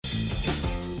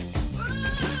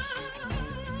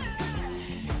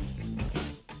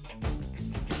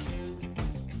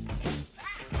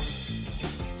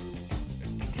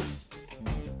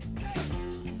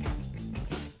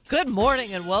Good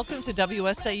morning and welcome to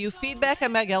WSIU Feedback.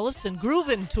 I'm Meg Ellison,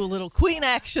 grooving to a little Queen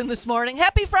action this morning.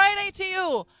 Happy Friday to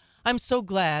you. I'm so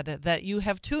glad that you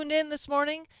have tuned in this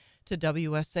morning to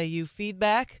WSIU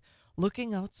Feedback.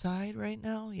 Looking outside right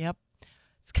now, yep.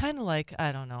 It's kind of like,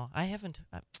 I don't know, I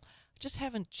just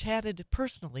haven't chatted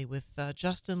personally with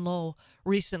Justin Lowe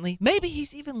recently. Maybe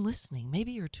he's even listening.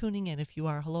 Maybe you're tuning in. If you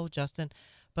are, hello, Justin.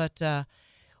 But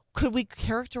could we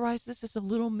characterize this as a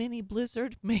little mini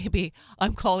blizzard? Maybe.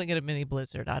 I'm calling it a mini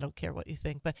blizzard. I don't care what you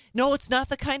think. But no, it's not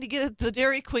the kind to get at the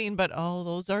Dairy Queen, but oh,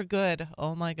 those are good.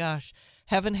 Oh my gosh.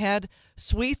 Haven't had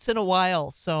sweets in a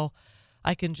while, so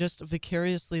I can just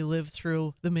vicariously live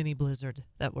through the mini blizzard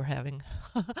that we're having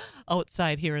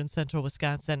outside here in central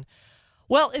Wisconsin.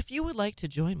 Well, if you would like to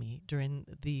join me during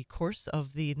the course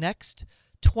of the next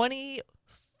 20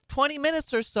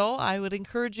 minutes or so, I would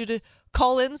encourage you to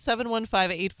call in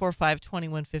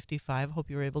 715-845-2155. Hope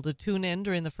you were able to tune in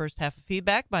during the first half of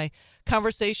feedback. My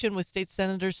conversation with State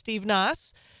Senator Steve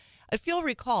Nass. If you'll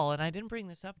recall, and I didn't bring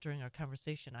this up during our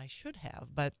conversation, I should have,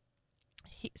 but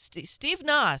Steve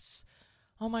Nass,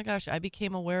 oh my gosh, I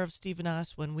became aware of Steve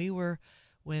Nass when we were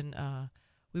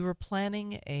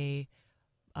planning a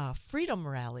freedom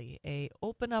rally, a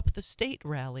open up the state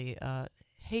rally,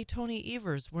 Hey, Tony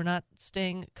Evers, we're not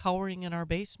staying cowering in our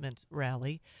basement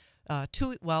rally.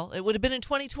 It would have been in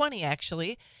 2020,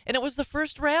 actually, and it was the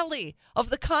first rally of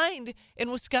the kind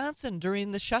in Wisconsin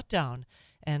during the shutdown.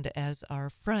 And as our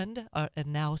friend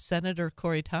and now Senator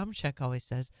Corey Tomczyk always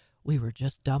says, we were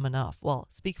just dumb enough. Well,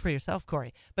 speak for yourself,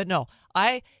 Corey. But no,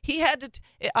 I had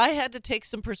to take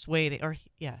some persuading, or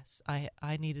yes, I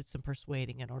needed some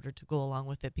persuading in order to go along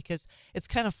with it, because it's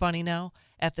kind of funny now.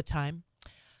 At the time,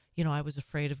 you know, I was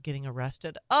afraid of getting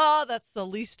arrested. That's the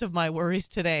least of my worries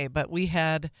today. But we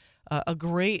had a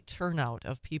great turnout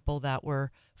of people that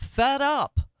were fed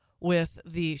up with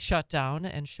the shutdown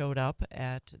and showed up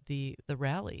at the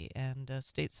rally. And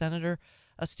State Senator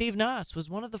Steve Nass was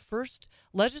one of the first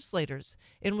legislators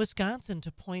in Wisconsin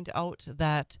to point out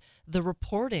that the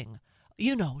reporting,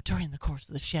 you know, during the course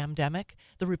of the shamdemic,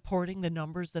 the reporting, the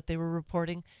numbers that they were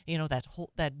reporting, you know,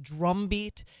 that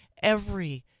drumbeat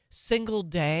every single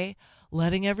day,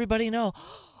 letting everybody know,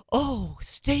 oh,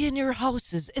 stay in your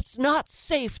houses. It's not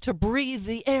safe to breathe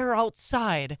the air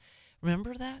outside.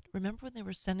 Remember that? Remember when they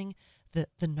were sending the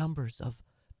numbers of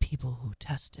people who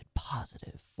tested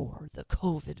positive for the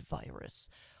COVID virus?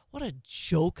 What a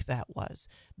joke that was.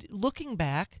 Looking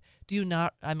back, do you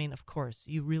not, I mean, of course,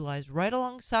 you realize right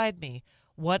alongside me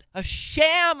what a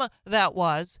sham that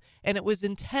was, and it was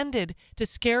intended to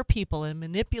scare people and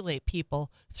manipulate people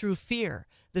through fear.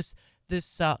 This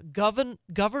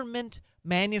government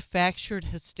manufactured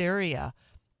hysteria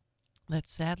that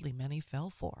sadly many fell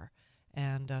for,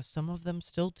 and some of them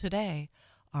still today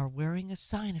are wearing a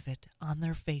sign of it on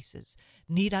their faces.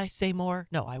 Need I say more?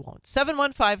 No, I won't.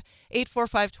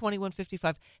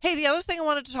 715-845-2155. Hey, the other thing I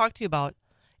wanted to talk to you about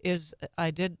is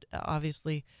I did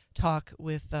obviously talk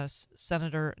with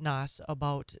Senator Nass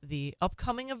about the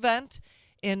upcoming event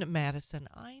in Madison.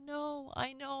 I know.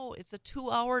 It's a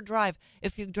 2-hour drive.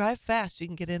 If you drive fast, you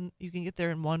can get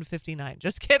there in 1:59.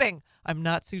 Just kidding. I'm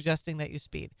not suggesting that you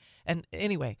speed. And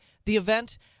anyway, the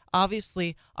event,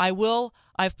 obviously,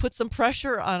 I've put some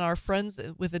pressure on our friends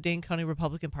with the Dane County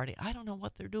Republican Party. I don't know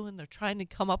what they're doing. They're trying to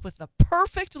come up with the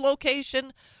perfect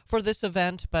location for this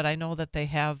event, but I know that they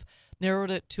have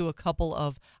narrowed it to a couple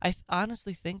of, I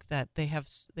honestly think that they have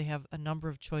a number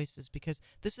of choices, because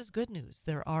this is good news.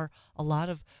 There are a lot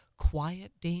of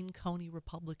quiet Dane County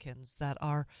Republicans that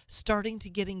are starting to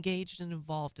get engaged and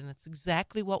involved, and it's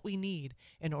exactly what we need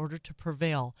in order to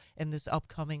prevail in this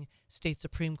upcoming state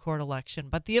Supreme Court election.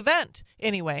 But the event,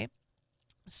 anyway,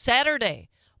 Saturday,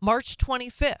 March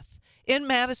 25th in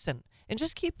Madison, and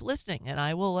just keep listening and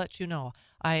I will let you know.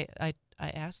 I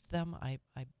asked them, I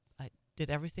did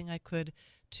everything I could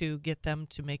to get them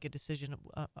to make a decision.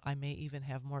 I may even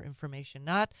have more information.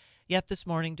 Not yet this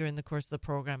morning during the course of the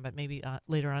program, but maybe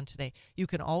later on today. You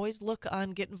can always look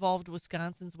on Get Involved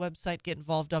Wisconsin's website,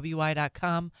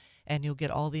 getinvolvedwi.com, and you'll get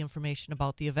all the information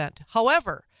about the event.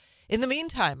 However, in the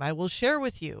meantime, I will share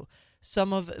with you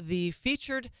some of the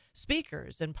featured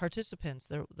speakers and participants.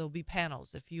 There'll be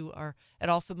panels. If you are at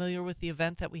all familiar with the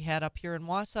event that we had up here in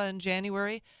Wausau in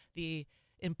January, the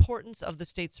importance of the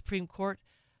state Supreme Court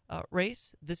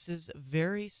race, this is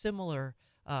very similar.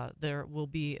 There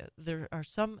are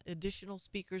some additional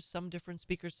speakers, some different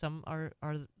speakers, some are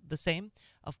the same.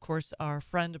 Of course, our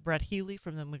friend Brett Healy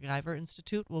from the MacIver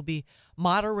Institute will be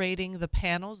moderating the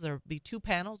panels. There will be 2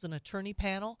 panels, an attorney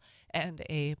panel and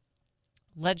a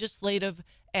legislative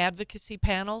advocacy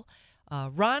panel.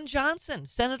 Ron Johnson,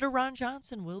 Senator Ron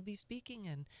Johnson, will be speaking,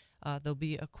 and there'll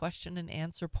be a question and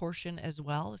answer portion as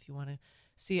well if you want to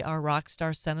see our rock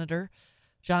star Senator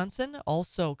Johnson.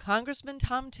 Also, Congressman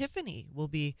Tom Tiffany will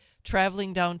be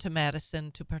traveling down to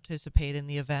Madison to participate in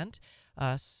the event.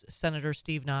 Senator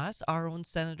Steve Nass, our own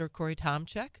Senator Corey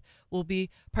Tomczyk, will be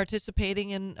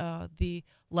participating in the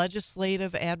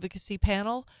legislative advocacy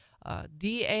panel.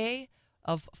 DA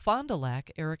of Fond du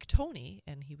Lac, Eric Toney,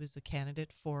 and he was the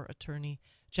candidate for Attorney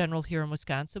General here in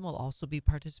Wisconsin, will also be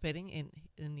participating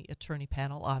in the attorney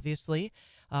panel, obviously.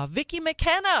 Vicki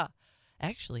McKenna.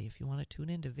 Actually, if you want to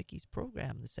tune into Vicki's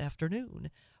program this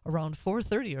afternoon around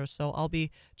 4:30 or so, I'll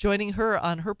be joining her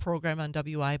on her program on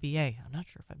WIBA. I'm not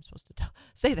sure if I'm supposed to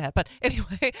say that, but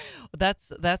anyway, that's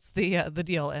the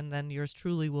deal. And then yours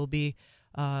truly will be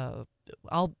I'll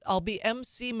be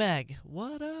MC Meg.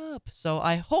 What up? So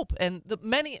I hope, and the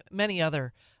many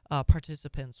other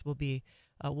participants will be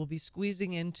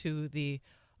squeezing into the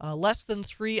less than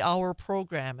 3-hour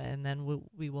program, and then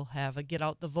we will have a Get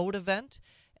Out the Vote event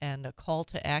and a call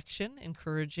to action,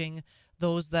 encouraging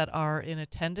those that are in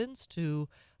attendance to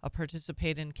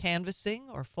participate in canvassing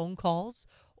or phone calls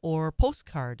or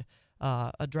postcard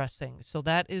addressing. So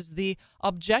that is the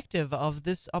objective of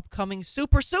this upcoming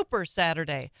super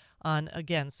Saturday on,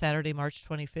 again, Saturday, March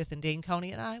 25th in Dane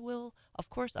County. And I will,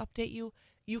 of course, update you.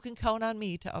 You can count on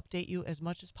me to update you as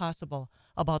much as possible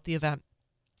about the event.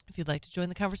 If you'd like to join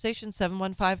the conversation,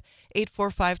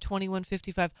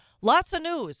 715-845-2155. Lots of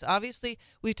news. Obviously,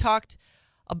 we talked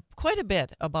quite a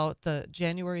bit about the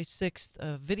January 6th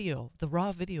video, the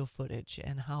raw video footage,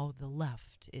 and how the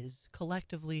left is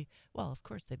collectively, well, of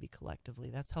course they'd be collectively.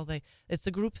 That's how it's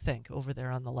a groupthink over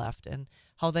there on the left, and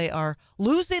how they are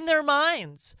losing their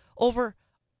minds over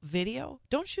video.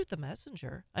 Don't shoot the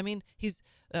messenger. I mean, he's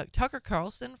Tucker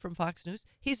Carlson from Fox News.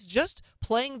 He's just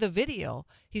playing the video.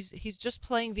 He's just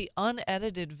playing the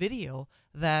unedited video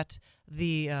that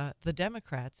the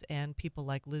Democrats and people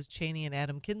like Liz Cheney and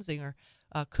Adam Kinzinger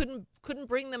couldn't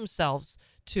bring themselves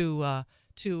to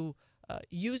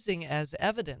using as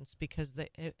evidence, because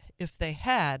if they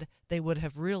had, they would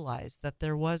have realized that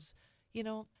there was,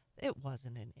 it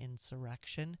wasn't an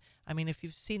insurrection. I mean, if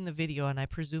you've seen the video, and I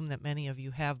presume that many of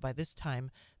you have by this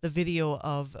time, the video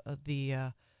of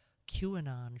the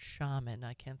QAnon shaman,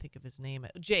 I can't think of his name,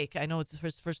 Jake. I know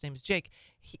his first name is Jake.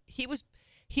 He was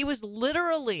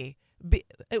literally,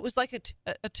 it was like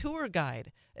a tour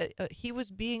guide. He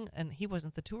was and he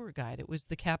wasn't the tour guide. It was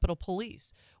the Capitol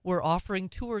Police were offering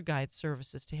tour guide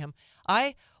services to him.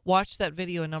 I watched that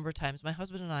video a number of times. My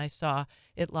husband and I saw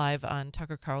it live on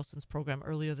Tucker Carlson's program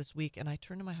earlier this week, and I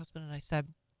turned to my husband and I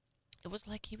said, it was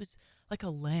like he was like a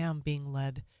lamb being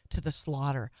led to the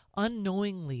slaughter,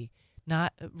 unknowingly,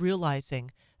 not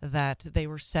realizing that they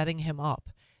were setting him up.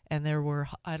 And there were,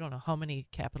 I don't know how many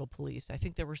Capitol Police. I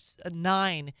think there were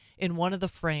 9 in one of the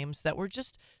frames that were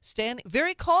just standing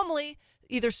very calmly,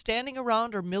 either standing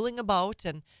around or milling about.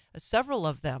 And several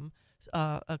of them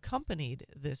accompanied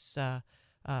this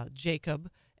Jacob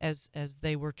as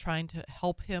they were trying to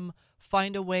help him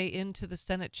find a way into the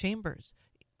Senate chambers.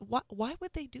 Why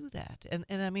would they do that? And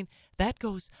I mean, that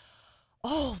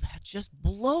that just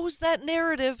blows that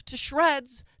narrative to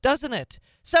shreds, doesn't it?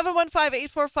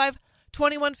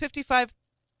 715-845-2155.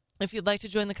 If you'd like to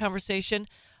join the conversation,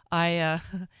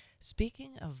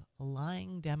 speaking of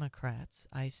lying Democrats,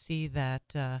 I see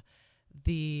that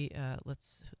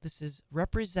this is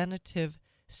Representative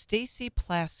Stacey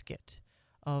Plaskett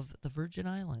of the Virgin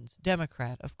Islands,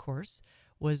 Democrat, of course,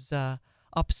 was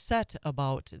upset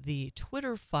about the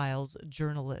Twitter Files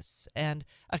journalists and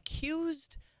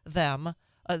accused them.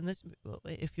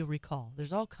 If you'll recall,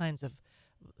 there's all kinds of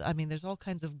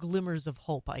glimmers of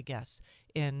hope, I guess,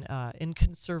 in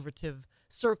conservative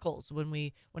circles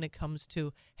when it comes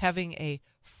to having a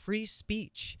free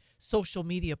speech social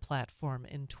media platform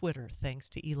in Twitter, thanks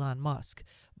to Elon Musk.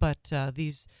 But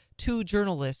these 2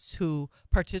 journalists who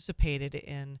participated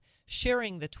in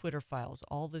sharing the Twitter files,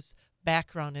 all this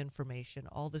background information,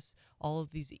 all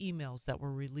of these emails that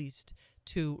were released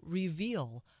to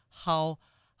reveal how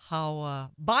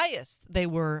biased they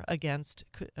were against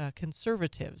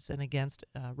conservatives and against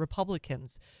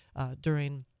Republicans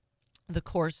during the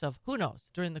course of,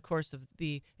 during the course of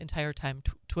the entire time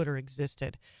Twitter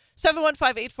existed.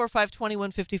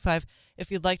 715-845-2155 if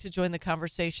you'd like to join the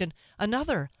conversation. An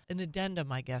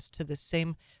addendum, I guess, to this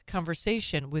same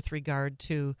conversation with regard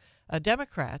to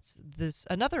Democrats.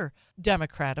 Another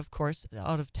Democrat, of course,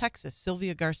 out of Texas,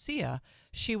 Sylvia Garcia,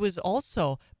 she was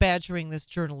also badgering this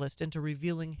journalist into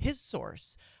revealing his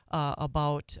source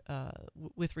about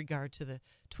with regard to the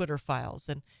Twitter files.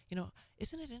 And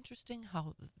isn't it interesting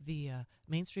how the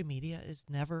mainstream media is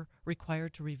never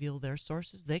required to reveal their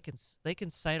sources? They can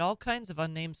cite all kinds of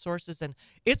unnamed sources, and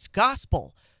it's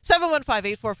gospel.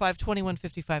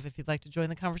 715-845-2155 if you'd like to join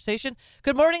the conversation.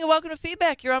 Good morning and welcome to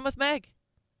Feedback. You're on with Meg.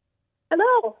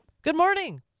 Hello. Good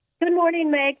morning. Good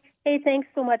morning, Meg. Hey, thanks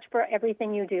so much for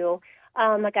everything you do.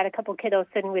 I got a couple kiddos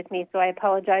sitting with me, so I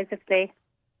apologize if they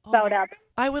spout up.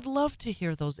 I would love to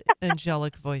hear those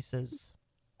angelic voices.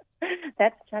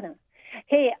 That's Jenna.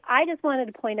 Hey, I just wanted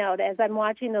to point out, as I'm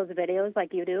watching those videos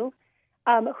like you do,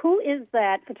 who is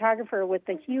that photographer with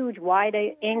the huge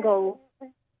wide-angle,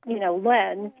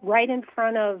 lens right in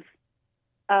front of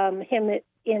him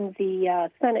in the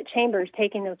Senate chambers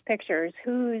taking those pictures?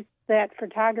 Who's that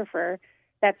photographer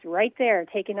that's right there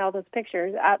taking all those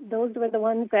pictures? Those were the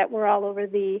ones that were all over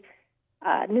the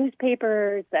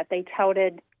newspapers, that they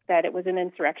touted that it was an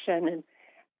insurrection. And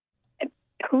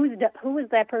who was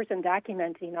that person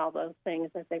documenting all those things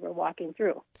as they were walking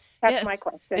through? That's my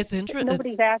question. It's interesting.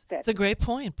 Nobody's asked it. It's a great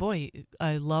point. Boy,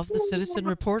 I love the citizen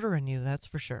reporter in you. That's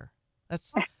for sure.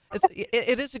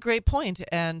 It is a great point,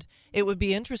 and it would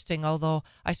be interesting, although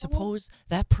I suppose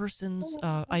that person's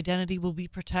identity will be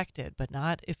protected, but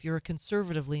not if you're a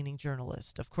conservative-leaning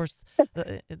journalist. Of course,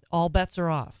 all bets are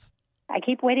off. I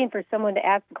keep waiting for someone to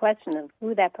ask the question of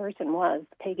who that person was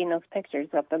taking those pictures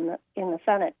up in the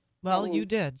Senate. Well, you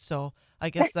did, so I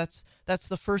guess that's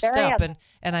the first step,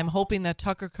 and I'm hoping that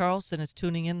Tucker Carlson is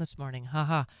tuning in this morning.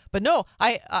 Haha. But no,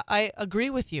 I agree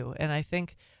with you, and I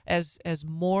think as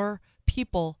more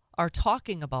people are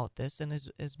talking about this, and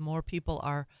as more people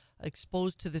are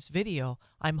exposed to this video,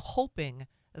 I'm hoping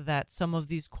that some of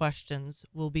these questions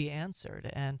will be answered.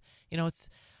 And it's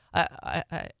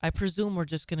I presume we're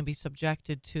just going to be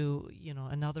subjected to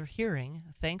another hearing.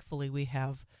 Thankfully, we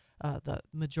have the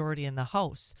majority in the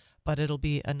House, but it'll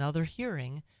be another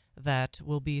hearing that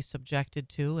will be subjected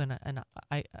to, and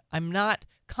I'm not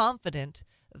confident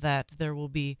that there will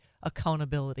be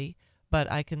accountability. But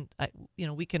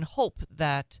we can hope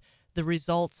that the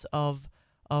results of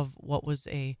what was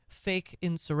a fake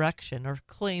insurrection or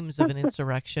claims of an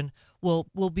insurrection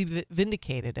will be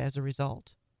vindicated as a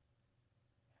result.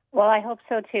 Well, I hope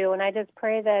so too, and I just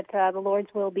pray that the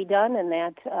Lord's will be done, and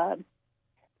that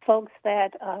folks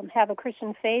that have a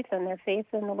Christian faith and their faith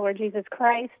in the Lord Jesus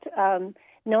Christ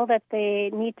know that they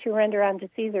need to render unto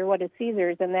Caesar what is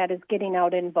Caesar's, and that is getting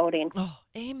out and voting. Oh,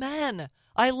 amen.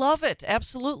 I love it.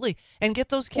 Absolutely. And get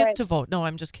those kids to vote. No,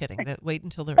 I'm just kidding. Wait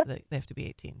until they have to be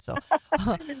 18. So,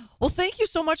 well, thank you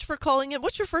so much for calling in.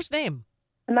 What's your first name?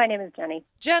 My name is Jenny.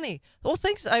 Jenny. Well,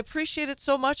 thanks. I appreciate it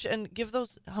so much. And give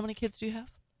those, how many kids do you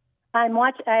have? I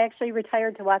actually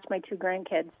retired to watch my 2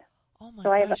 grandkids. Oh my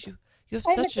gosh. You have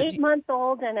such an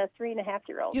 8-month-old and a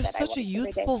 3.5-year-old. You have such a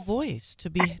youthful voice to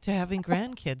having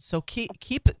grandkids. So keep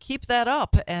that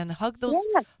up and hug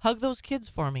those kids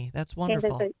for me. That's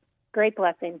wonderful. It's a great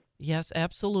blessing. Yes,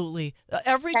 absolutely.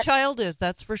 Every child is,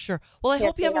 that's for sure. Well, I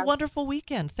hope you have a wonderful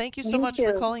weekend. Thank you so much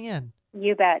for calling in.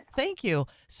 You bet. Thank you.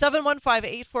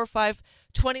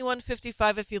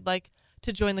 715-845-2155 if you'd like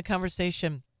to join the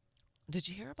conversation. Did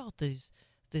you hear about this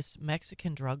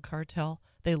Mexican drug cartel?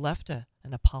 They left an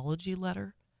apology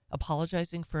letter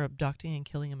apologizing for abducting and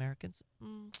killing Americans.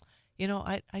 I'm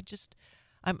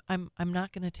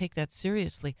not going to take that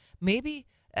seriously. Maybe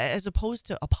as opposed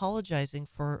to apologizing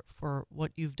for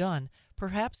what you've done,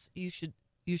 perhaps you should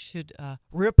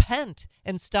repent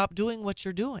and stop doing what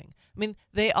you're doing. I mean,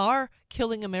 they are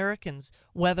killing Americans,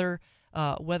 whether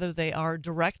they are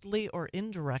directly or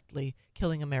indirectly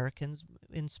killing Americans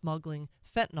in smuggling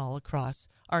fentanyl across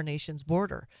our nation's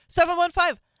border.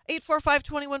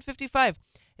 715-845-2155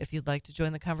 if you'd like to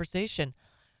join the conversation.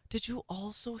 Did you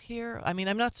also hear? I mean,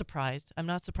 I'm not surprised,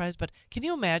 but can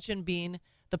you imagine being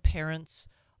the parents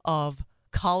of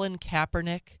Colin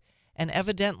Kaepernick? And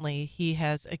evidently, he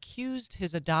has accused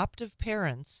his adoptive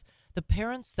parents, the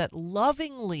parents that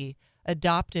lovingly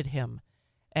adopted him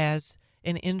as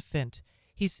an infant.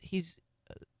 He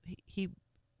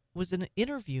was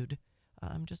interviewed.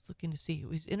 I'm just looking to see. He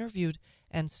was interviewed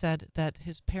and said that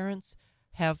his parents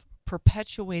have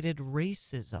perpetuated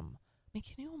racism. I mean,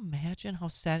 can you imagine how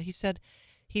sad? He said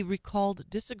he recalled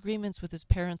disagreements with his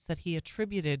parents that he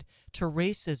attributed to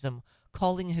racism,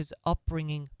 calling his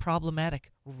upbringing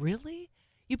problematic. Really?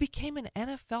 You became an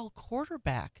NFL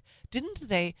quarterback. Didn't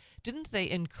they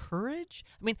encourage?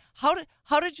 I mean, how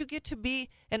did you get to be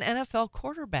an NFL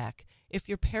quarterback if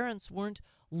your parents weren't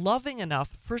loving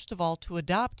enough, first of all, to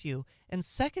adopt you, and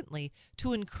secondly,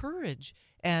 to encourage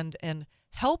and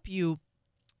help you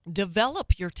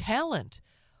develop your talent?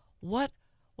 What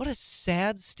what a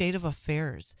sad state of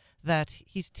affairs that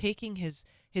he's taking his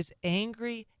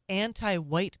angry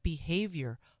anti-white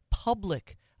behavior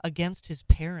public against his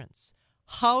parents.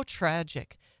 How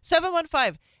tragic.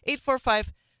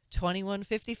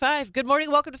 715-845-2155. Good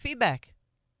morning. Welcome to Feedback.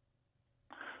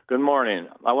 Good morning.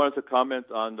 I wanted to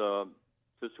comment on the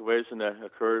situation that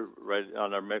occurred right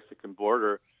on our Mexican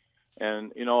border.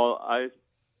 And, I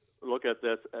look at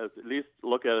this as, at least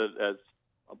look at it as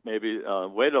maybe a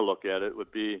way to look at it would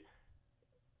be,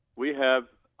 we have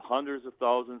hundreds of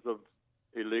thousands of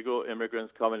illegal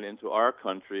immigrants coming into our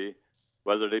country,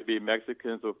 whether they be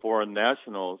Mexicans or foreign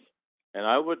nationals. And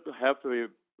I would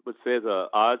say the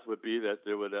odds would be that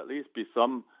there would at least be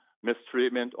some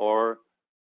mistreatment or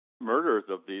murders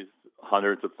of these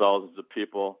hundreds of thousands of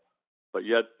people, but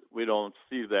yet we don't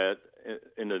see that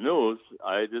in the news.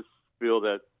 I just feel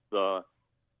that the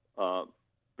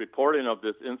reporting of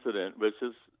this incident, which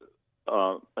is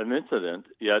an incident,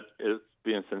 yet is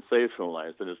being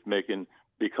sensationalized and it's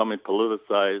becoming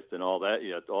politicized and all that.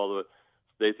 Yet all the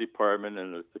State Department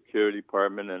and the Security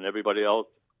Department and everybody else,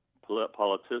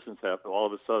 politicians have to all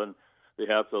of a sudden they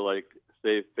have to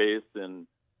save face and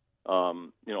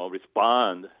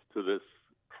respond to this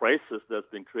crisis that's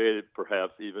been created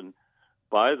perhaps even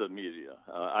by the media.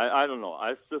 I don't know.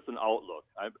 It's just an outlook.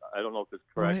 I don't know if it's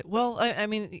correct. Right. Well, I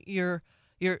mean, you're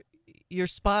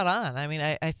spot on. I mean,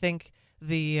 I think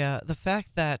the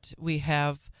fact that we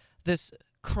have this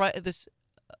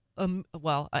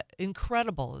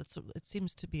incredible. It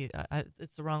seems to be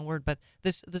it's the wrong word, but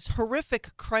this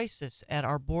horrific crisis at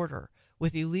our border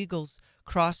with illegals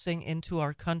crossing into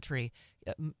our country,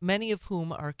 many of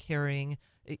whom are carrying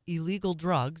illegal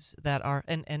drugs that are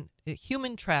and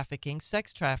human trafficking,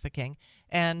 sex trafficking,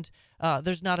 and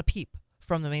there's not a peep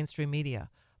from the mainstream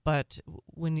media. But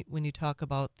when you talk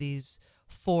about these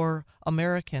 4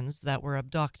 Americans that were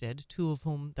abducted, 2 of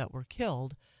whom that were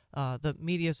killed, the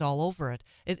media's all over it.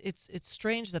 It's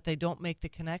strange that they don't make the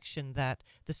connection that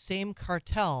the same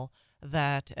cartel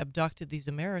that abducted these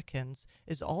Americans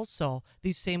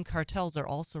these same cartels are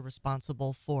also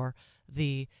responsible for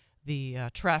the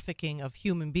trafficking of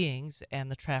human beings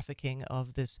and the trafficking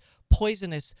of this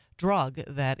poisonous drug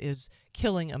that is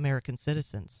killing American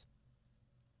citizens.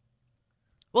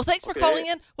 Well, thanks for calling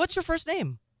in. What's your first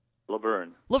name?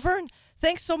 Laverne. Laverne,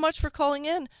 thanks so much for calling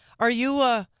in. Are you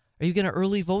going to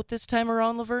early vote this time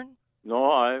around, Laverne?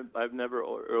 No, I've never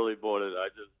early voted. I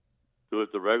just do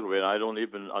it the regular way, and I don't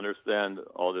even understand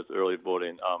all this early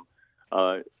voting.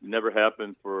 Never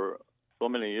happened for so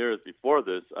many years before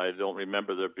this. I don't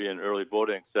remember there being early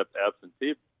voting except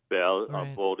absentee ballot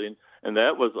voting, and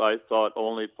that was, I thought,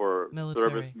 only for military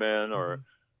servicemen or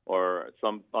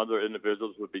some other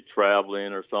individuals would be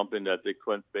traveling or something that they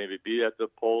couldn't maybe be at the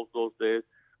polls those days.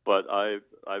 But I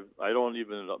don't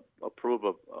even approve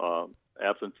of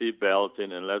absentee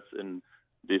balloting unless in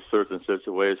these certain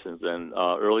situations. And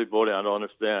early voting, I don't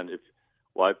understand.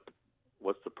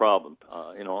 What's the problem?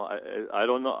 I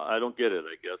don't know. I don't get it,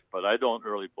 I guess. But I don't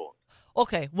early vote.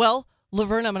 Okay. Well,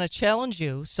 Laverne, I'm going to challenge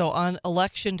you. So on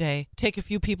Election Day, take a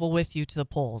few people with you to the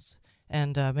polls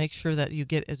and make sure that you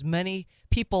get as many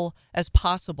people as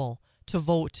possible to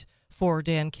vote for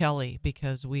Dan Kelly,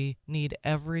 because we need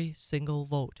every single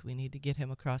vote. We need to get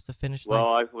him across the finish line.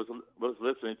 Well, I was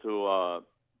listening to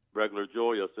Regular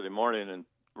Joe yesterday morning, and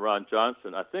Ron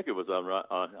Johnson, I think it was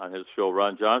on his show,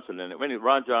 Ron Johnson, and when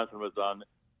Ron Johnson was on,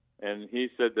 and he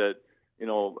said that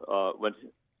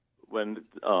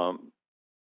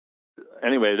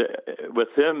anyway,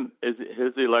 with him,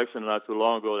 his election not too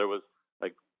long ago, there was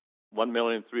like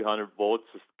 1,300,000 votes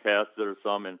cast or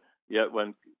some, and yet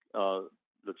when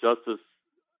the justice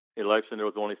election, there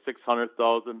was only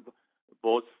 600,000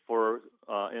 votes for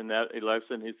in that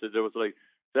election. He said there was like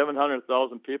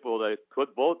 700,000 people that could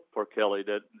vote for Kelly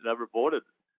that never voted,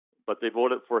 but they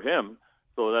voted for him.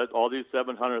 So that all these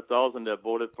 700,000 that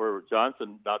voted for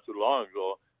Johnson not too long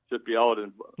ago should be out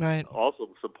and also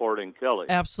supporting Kelly.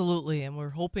 Absolutely, and we're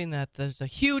hoping that there's a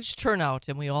huge turnout,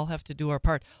 and we all have to do our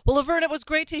part. Well, Laverne, it was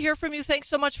great to hear from you. Thanks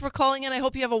so much for calling in. I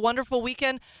hope you have a wonderful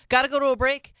weekend. Got to go to a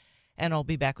break, and I'll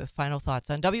be back with final thoughts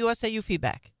on WSAU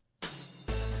Feedback.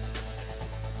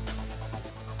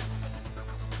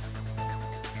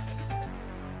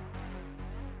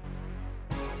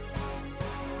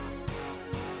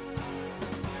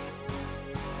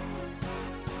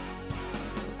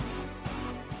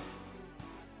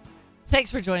 Thanks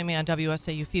for joining me on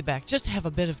WSAU Feedback. Just to have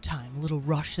a bit of time, a little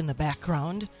rush in the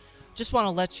background. Just want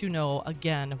to let you know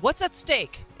again what's at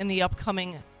stake in the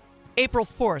upcoming April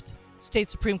 4th State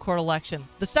Supreme Court election.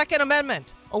 The Second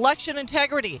Amendment, election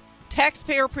integrity,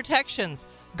 taxpayer protections,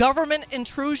 government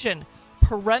intrusion,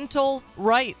 parental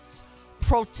rights,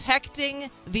 protecting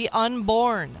the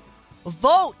unborn.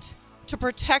 Vote to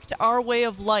protect our way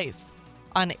of life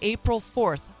on April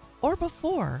 4th or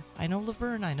before. I know,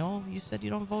 Laverne, I know you said you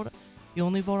don't vote. You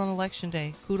only vote on Election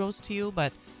Day. Kudos to you,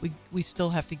 but we still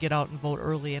have to get out and vote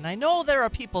early. And I know there are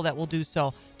people that will do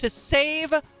so to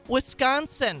save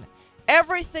Wisconsin.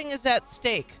 Everything is at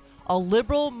stake. A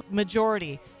liberal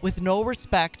majority with no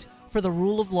respect for the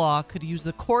rule of law could use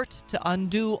the court to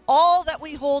undo all that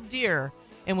we hold dear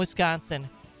in Wisconsin.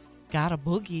 Got a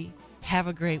boogie. Have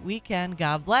a great weekend.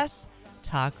 God bless.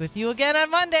 Talk with you again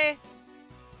on Monday.